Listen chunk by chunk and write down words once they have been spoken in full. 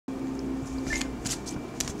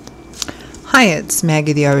Hi, it's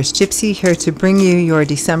Maggie the Irish Gypsy here to bring you your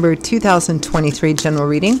December 2023 general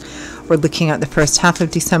reading. We're looking at the first half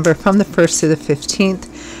of December from the 1st to the 15th,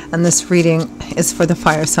 and this reading is for the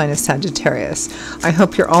fire sign of Sagittarius. I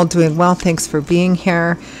hope you're all doing well. Thanks for being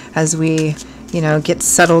here as we get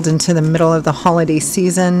settled into the middle of the holiday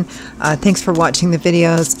season. Thanks for watching the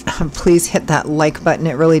videos. Please hit that like button.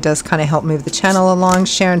 It really does kind of help move the channel along.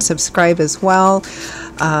 Share and subscribe as well.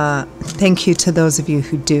 Thank you to those of you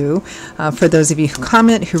who do. For those of you who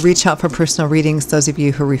comment, who reach out for personal readings, those of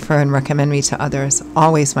you who refer and recommend me to others,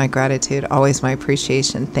 always my gratitude, always my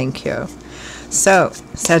appreciation. Thank you. So,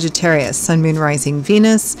 Sagittarius, Sun, Moon, Rising,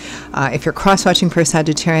 Venus. If you're cross-watching for a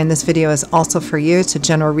Sagittarian, this video is also for you. It's a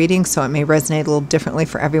general reading, so it may resonate a little differently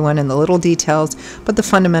for everyone in the little details, but the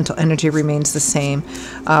fundamental energy remains the same.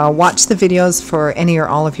 Watch the videos for any or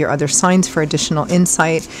all of your other signs for additional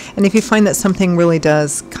insight. And if you find that something really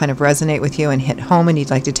does kind of resonate with you and hit home and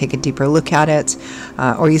you'd like to take a deeper look at it,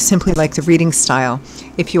 or you simply like the reading style,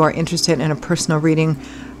 if you are interested in a personal reading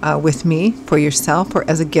with me for yourself or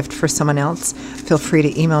as a gift for someone else, feel free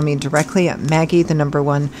to email me directly at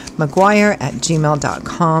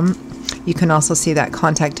maggie1maguire@gmail.com. You can also see that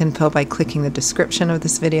contact info by clicking the description of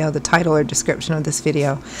this video, the title or description of this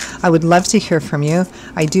video. I would love to hear from you.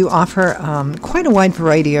 I do offer quite a wide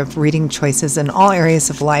variety of reading choices in all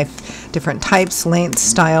areas of life, different types, lengths,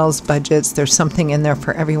 styles, budgets. There's something in there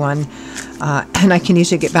for everyone. And I can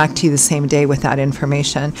usually get back to you the same day with that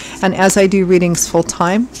information. And as I do readings full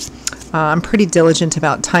time, I'm pretty diligent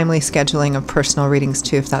about timely scheduling of personal readings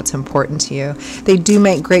too, if that's important to you. They do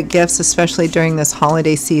make great gifts, especially during this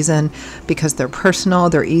holiday season, because they're personal,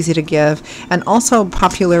 they're easy to give, and also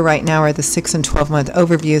popular right now are the 6 and 12-month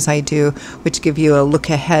overviews I do, which give you a look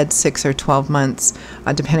ahead 6 or 12 months,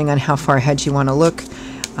 depending on how far ahead you want to look.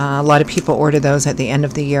 A lot of people order those at the end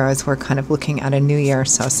of the year as we're kind of looking at a new year,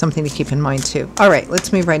 so something to keep in mind too. All right,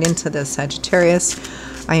 let's move right into the Sagittarius.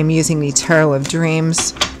 I am using the Tarot of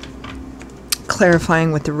Dreams,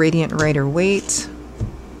 clarifying with the Radiant Rider Waite.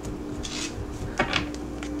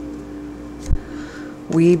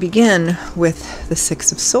 We begin with the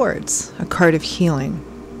Six of Swords, a card of healing.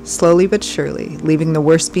 Slowly but surely, leaving the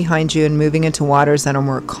worst behind you and moving into waters that are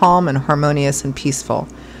more calm and harmonious and peaceful.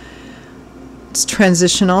 It's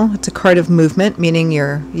transitional. It's a card of movement, meaning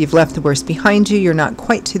you've left the worst behind you. You're not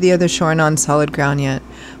quite to the other shore and on solid ground yet,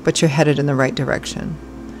 but you're headed in the right direction.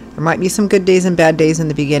 There might be some good days and bad days in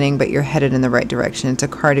the beginning, but you're headed in the right direction. It's a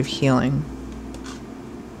card of healing.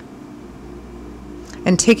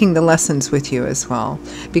 And taking the lessons with you as well,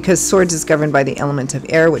 because Swords is governed by the element of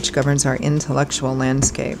air, which governs our intellectual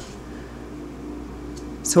landscape.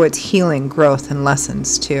 So it's healing, growth, and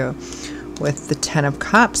lessons too. With the Ten of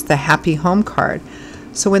Cups, the Happy Home card.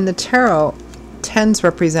 So in the tarot, tens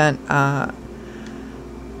represent a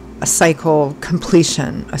cycle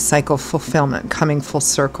completion, a cycle fulfillment, coming full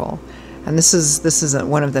circle. And this is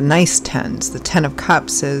one of the nice tens. The Ten of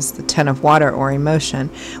Cups is the Ten of Water or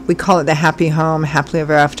emotion. We call it the Happy Home, Happily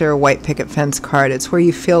Ever After, White Picket Fence card. It's where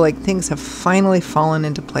you feel like things have finally fallen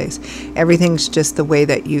into place. Everything's just the way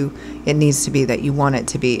that it needs to be, that you want it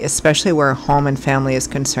to be, especially where home and family is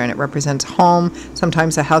concerned. It represents home,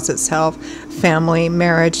 sometimes the house itself, family,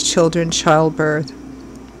 marriage, children, childbirth.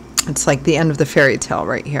 It's like the end of the fairy tale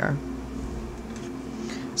right here.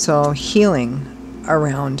 So healing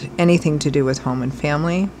around anything to do with home and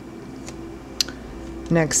family.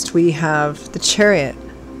 Next we have the Chariot.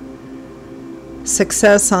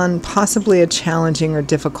 Success on possibly a challenging or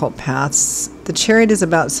difficult path. The Chariot is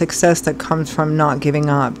about success that comes from not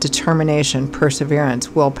giving up, determination,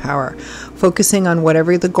 perseverance, willpower, focusing on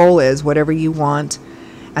whatever the goal is, whatever you want,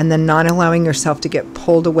 and then not allowing yourself to get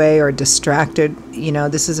pulled away or distracted.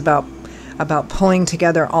 This is about pulling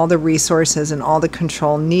together all the resources and all the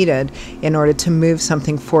control needed in order to move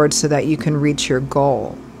something forward so that you can reach your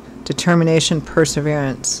goal. Determination,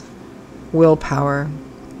 perseverance, willpower,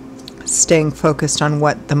 staying focused on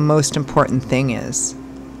what the most important thing is.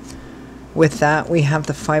 With that, we have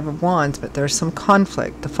the Five of Wands, but there's some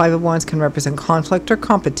conflict. The Five of Wands can represent conflict or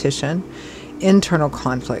competition, internal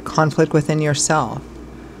conflict, conflict within yourself,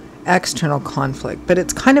 external conflict, but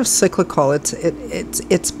it's kind of cyclical.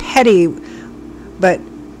 It's petty, but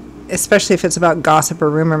especially if it's about gossip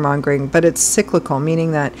or rumor mongering, but it's cyclical,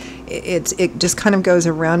 meaning that it just kind of goes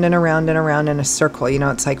around and around and around in a circle.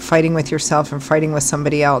 It's like fighting with yourself and fighting with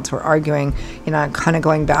somebody else, or arguing, kind of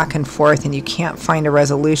going back and forth, and you can't find a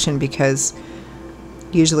resolution because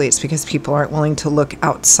usually it's because people aren't willing to look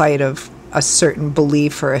outside of a certain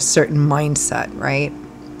belief or a certain mindset, right?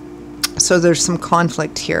 So there's some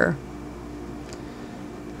conflict here.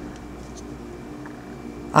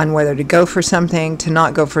 on whether to go for something, to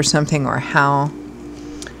not go for something, or how.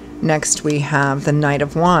 Next, we have the Knight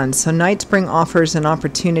of Wands. So knights bring offers and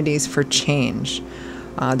opportunities for change.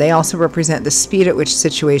 They also represent the speed at which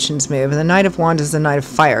situations move. And the Knight of Wands is the Knight of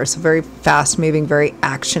Fire, so very fast-moving, very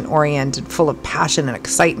action-oriented, full of passion and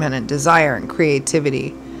excitement and desire and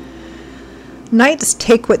creativity. Knights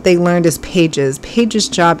take what they learned as pages. Pages'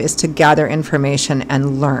 job is to gather information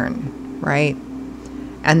and learn, right?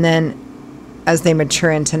 And then as they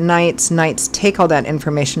mature into knights, knights take all that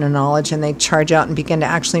information and knowledge and they charge out and begin to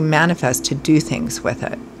actually manifest, to do things with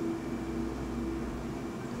it.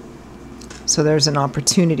 So there's an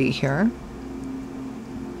opportunity here.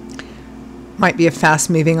 Might be a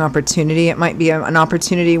fast-moving opportunity. It might be an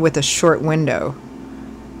opportunity with a short window,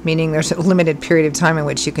 meaning there's a limited period of time in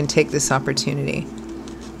which you can take this opportunity.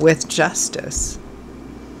 With justice,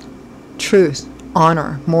 truth,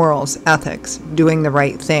 honor, morals, ethics, doing the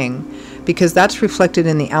right thing, because that's reflected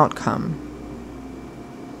in the outcome.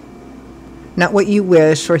 Not what you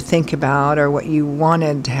wish or think about or what you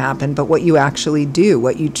wanted to happen, but what you actually do,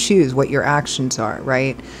 what you choose, what your actions are,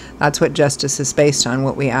 right? That's what justice is based on,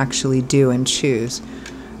 what we actually do and choose.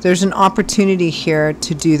 There's an opportunity here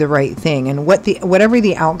to do the right thing. And whatever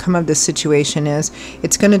the outcome of this situation is,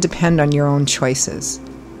 it's going to depend on your own choices.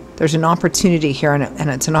 There's an opportunity here, and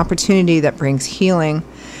it's an opportunity that brings healing.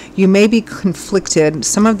 You may be conflicted,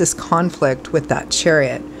 some of this conflict with that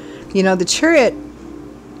Chariot. You know, the Chariot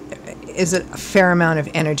is a fair amount of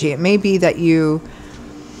energy. It may be that you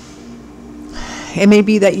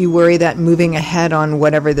worry that moving ahead on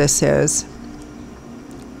whatever this is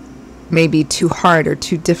may be too hard or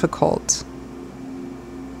too difficult.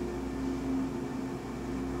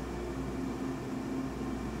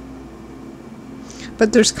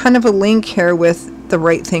 But there's kind of a link here with the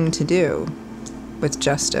right thing to do, with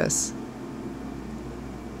justice.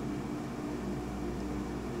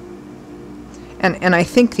 And I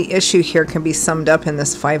think the issue here can be summed up in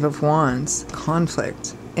this Five of Wands.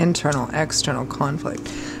 Conflict. Internal, external conflict.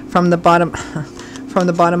 From the bottom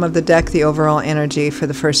of the deck, the overall energy for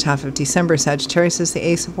the first half of December, Sagittarius, is the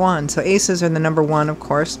Ace of Wands. So aces are the number one, of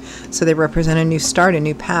course. So they represent a new start, a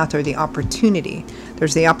new path, or the opportunity.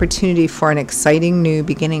 There's the opportunity for an exciting new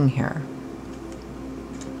beginning here.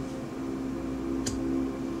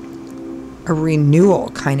 A renewal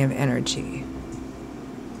kind of energy.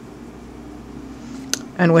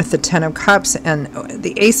 And with the Ten of Cups and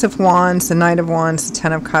the Ace of Wands, the Knight of Wands, the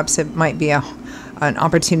Ten of Cups, it might be an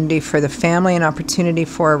opportunity for the family, an opportunity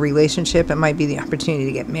for a relationship. It might be the opportunity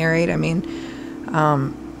to get married. I mean,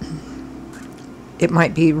 it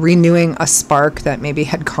might be renewing a spark that maybe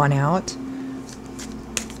had gone out.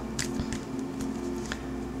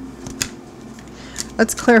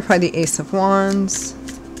 Let's clarify the Ace of Wands.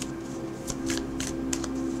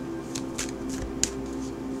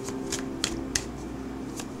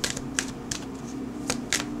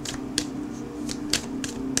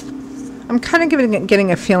 I'm kind of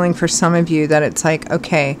getting a feeling for some of you that it's like,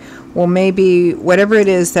 okay, well, maybe whatever it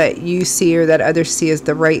is that you see or that others see as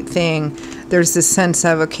the right thing, there's this sense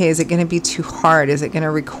of, okay, is it going to be too hard? Is it going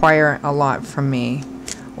to require a lot from me?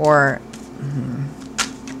 Or,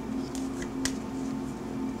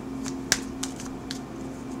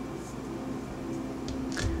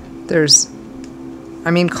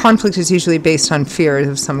 conflict is usually based on fear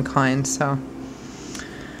of some kind, so.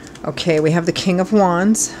 Okay, we have the King of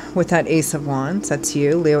Wands with that Ace of Wands. That's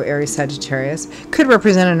you, Leo, Aries, Sagittarius. Could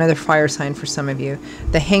represent another fire sign for some of you.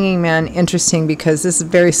 The Hanging Man, interesting because this is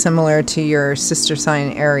very similar to your sister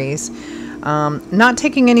sign, Aries. Not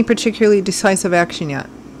taking any particularly decisive action yet.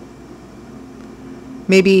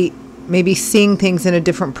 Maybe seeing things in a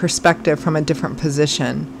different perspective, from a different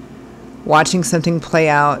position. Watching something play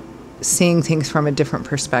out, seeing things from a different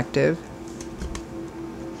perspective.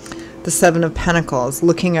 The Seven of Pentacles,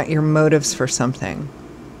 looking at your motives for something.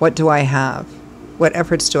 What do I have? What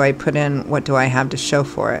efforts do I put in? What do I have to show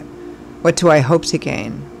for it? What do I hope to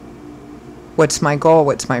gain? What's my goal?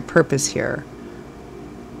 What's my purpose here?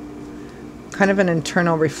 Kind of an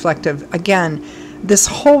internal reflective. Again, this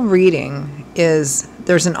whole reading is,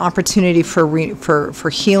 there's an opportunity for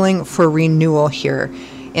healing, for renewal here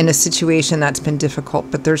in a situation that's been difficult,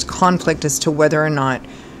 but there's conflict as to whether or not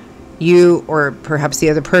you, or perhaps the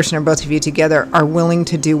other person, or both of you together, are willing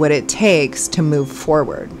to do what it takes to move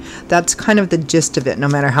forward. That's kind of the gist of it. No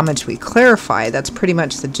matter how much we clarify, that's pretty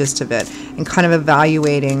much the gist of it. And kind of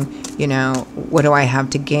evaluating, you know, what do I have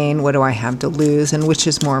to gain? What do I have to lose? And which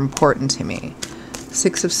is more important to me?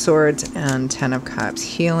 Six of Swords and Ten of Cups.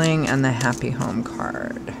 Healing and the Happy Home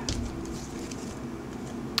card.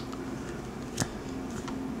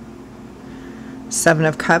 Seven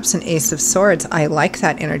of Cups and Ace of Swords. I like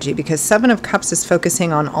that energy because Seven of Cups is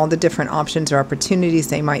focusing on all the different options or opportunities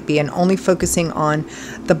they might be and only focusing on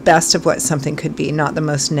the best of what something could be, not the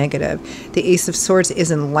most negative. The Ace of Swords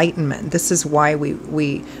is enlightenment. This is why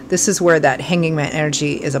this is where that Hanging Man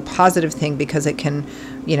energy is a positive thing, because it can,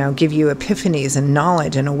 you know, give you epiphanies and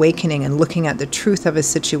knowledge and awakening and looking at the truth of a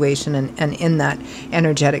situation, and in that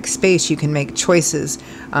energetic space you can make choices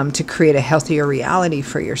to create a healthier reality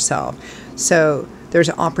for yourself. So there's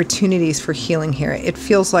opportunities for healing here. It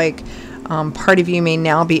feels like part of you may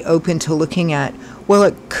now be open to looking at, well,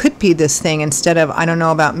 it could be this thing, instead of, I don't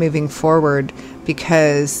know about moving forward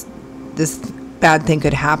because this bad thing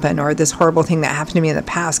could happen, or this horrible thing that happened to me in the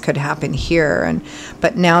past could happen here.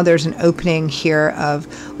 But now there's an opening here of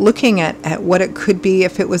looking at what it could be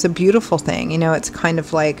if it was a beautiful thing. You know, it's kind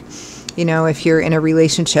of like, you know, if you're in a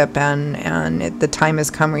relationship and the time has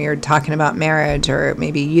come where you're talking about marriage, or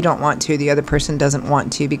maybe you don't want to, the other person doesn't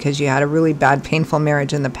want to because you had a really bad, painful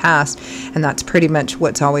marriage in the past, and that's pretty much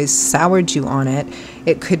what's always soured you on it.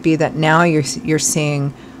 It could be that now you're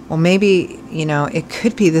seeing, well, maybe, you know, it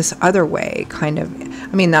could be this other way, kind of.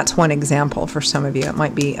 I mean, that's one example for some of you. It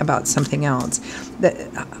might be about something else.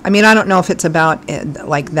 I mean, I don't know if it's about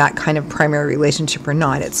like that kind of primary relationship or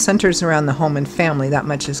not. It centers around the home and family. That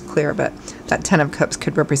much is clear. But that Ten of Cups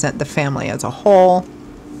could represent the family as a whole.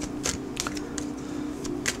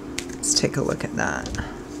 Let's take a look at that.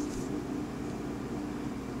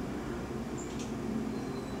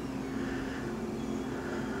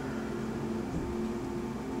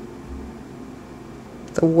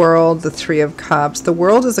 The World, the Three of Cups. The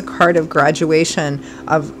World is a card of graduation,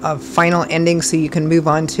 of final ending, so you can move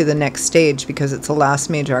on to the next stage, because it's the last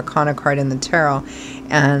major arcana card in the tarot.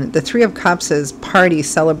 And the Three of Cups is party,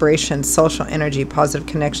 celebration, social energy, positive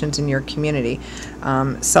connections in your community,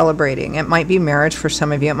 celebrating. It might be marriage for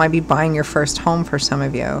some of you. It might be buying your first home for some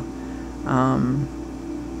of you.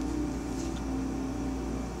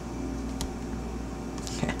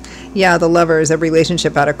 Yeah, the Lovers, a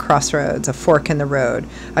relationship at a crossroads, a fork in the road.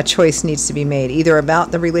 A choice needs to be made, either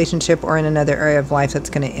about the relationship or in another area of life that's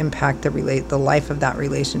going to impact the life of that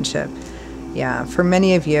relationship. Yeah, for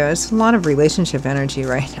many of you, there's a lot of relationship energy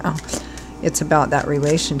right now. It's about that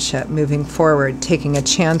relationship, moving forward, taking a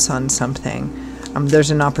chance on something. There's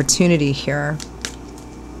an opportunity here.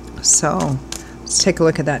 So let's take a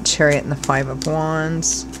look at that Chariot and the Five of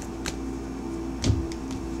Wands.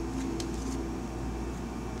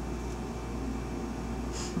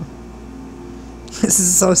 This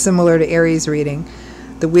is so similar to Aries reading.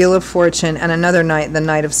 The Wheel of Fortune and another Knight, the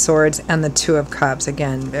Knight of Swords, and the Two of Cups.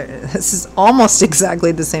 Again, this is almost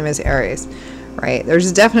exactly the same as Aries, right?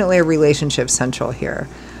 There's definitely a relationship central here.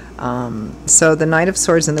 So the Knight of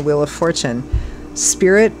Swords and the Wheel of Fortune.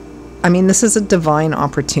 Spirit, I mean, this is a divine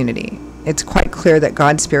opportunity. It's quite clear that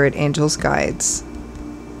God, Spirit, Angels, Guides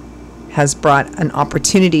has brought an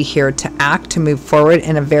opportunity here to act, to move forward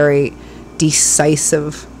in a very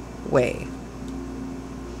decisive way.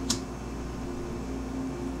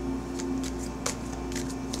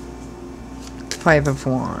 Five of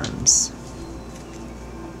Wands,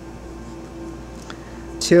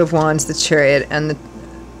 Two of Wands, the Chariot, and the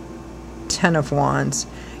Ten of Wands.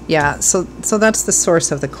 Yeah, so that's the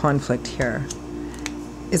source of the conflict here.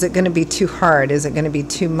 Is it going to be too hard? Is it going to be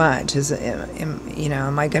too much? Is it, you know,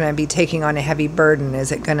 am I going to be taking on a heavy burden?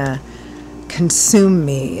 Is it going to consume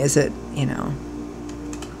me? Is it, you know,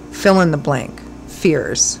 fill in the blank.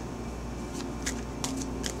 Fears.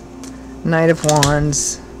 Knight of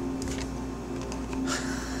Wands.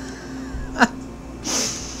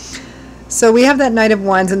 So we have that Knight of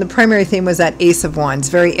Wands, and the primary theme was that Ace of Wands,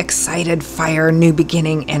 very excited, fire, new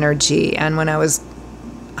beginning energy. And when I was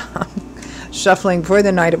shuffling for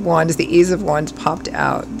the Knight of Wands, the Ace of Wands popped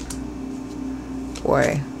out.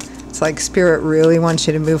 Boy, it's like Spirit really wants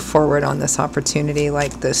you to move forward on this opportunity.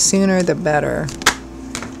 Like, the sooner the better.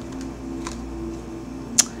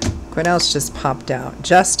 What else just popped out?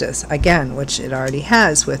 Justice, again, which it already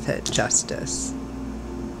has with it, Justice.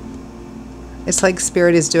 It's like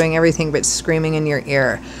Spirit is doing everything but screaming in your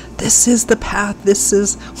ear. This is the path. This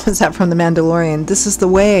is, what's that from The Mandalorian? This is the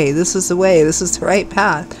way. This is the way. This is the right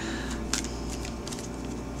path.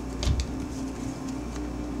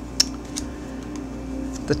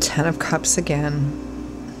 The Ten of Cups again.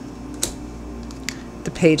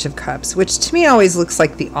 The Page of Cups, which to me always looks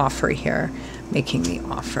like the offer here. Making the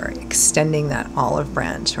offer. Extending that olive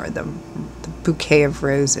branch or the bouquet of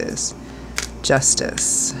roses.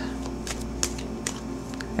 Justice.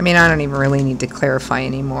 I mean, I don't even really need to clarify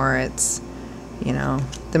anymore. It's, you know,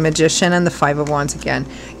 the Magician and the Five of Wands again.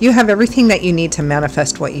 You have everything that you need to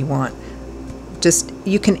manifest what you want. Just,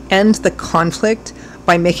 you can end the conflict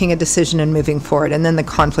by making a decision and moving forward, and then the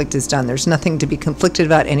conflict is done. There's nothing to be conflicted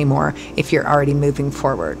about anymore if you're already moving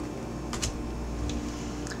forward.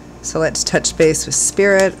 So let's touch base with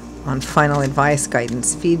Spirit on final advice,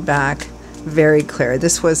 guidance, feedback. Very clear.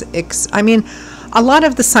 This was, I mean, a lot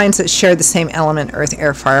of the signs that share the same element, earth,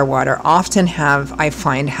 air, fire, water, often have, I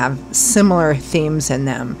find, have similar themes in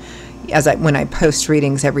them when I post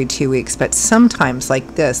readings every 2 weeks. But sometimes,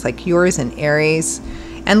 like this, like yours in Aries,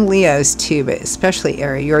 and Leo's too, but especially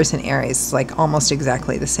Aries, yours and Aries is like almost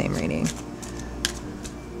exactly the same reading.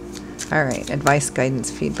 All right, advice,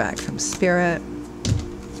 guidance, feedback from Spirit.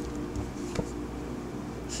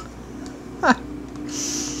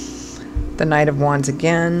 The Knight of Wands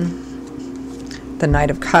again. The Knight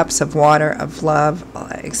of Cups, of water, of love.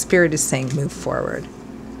 Spirit is saying move forward.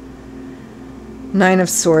 Nine of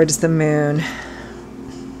Swords, the Moon.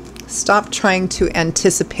 Stop trying to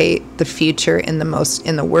anticipate the future in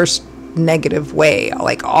the worst negative way,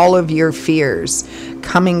 like all of your fears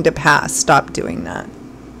coming to pass. Stop doing that.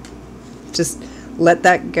 Just let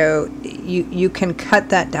that go. You can cut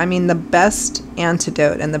that. I mean, the best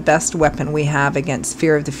antidote and the best weapon we have against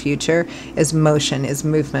fear of the future is motion, is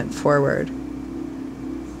movement forward.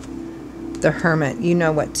 The Hermit, you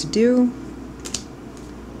know what to do.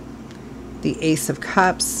 The Ace of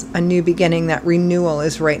Cups, a new beginning, that renewal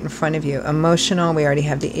is right in front of you. Emotional, we already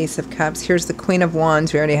have the Ace of Cups. Here's the Queen of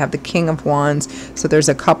Wands, we already have the King of Wands. So there's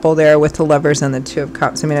a couple there with the Lovers and the Two of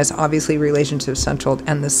Cups. I mean, it's obviously relationship central,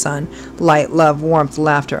 and the Sun. Light, love, warmth,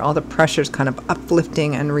 laughter, all the pressures kind of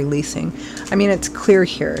uplifting and releasing. I mean, it's clear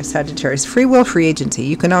here, Sagittarius. Free will, free agency.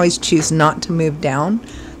 You can always choose not to move down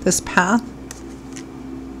this path.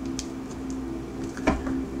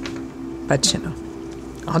 But, you know,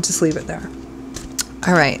 I'll just leave it there.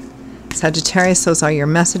 All right, Sagittarius, those are your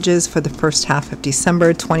messages for the first half of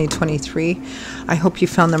December 2023. I hope you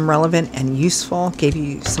found them relevant and useful, gave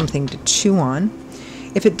you something to chew on.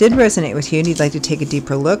 If it did resonate with you and you'd like to take a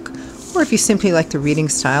deeper look, or if you simply like the reading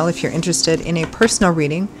style, if you're interested in a personal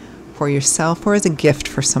reading for yourself or as a gift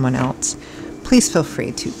for someone else, please feel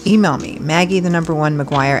free to email me,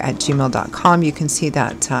 Maggie1McGuire@gmail.com. You can see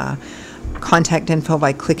that contact info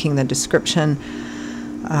by clicking the description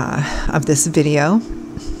of this video.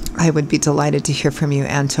 I would be delighted to hear from you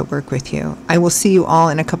and to work with you. I will see you all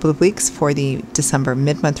in a couple of weeks for the December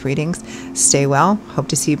mid-month readings. Stay well. Hope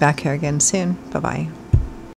to see you back here again soon. Bye-bye.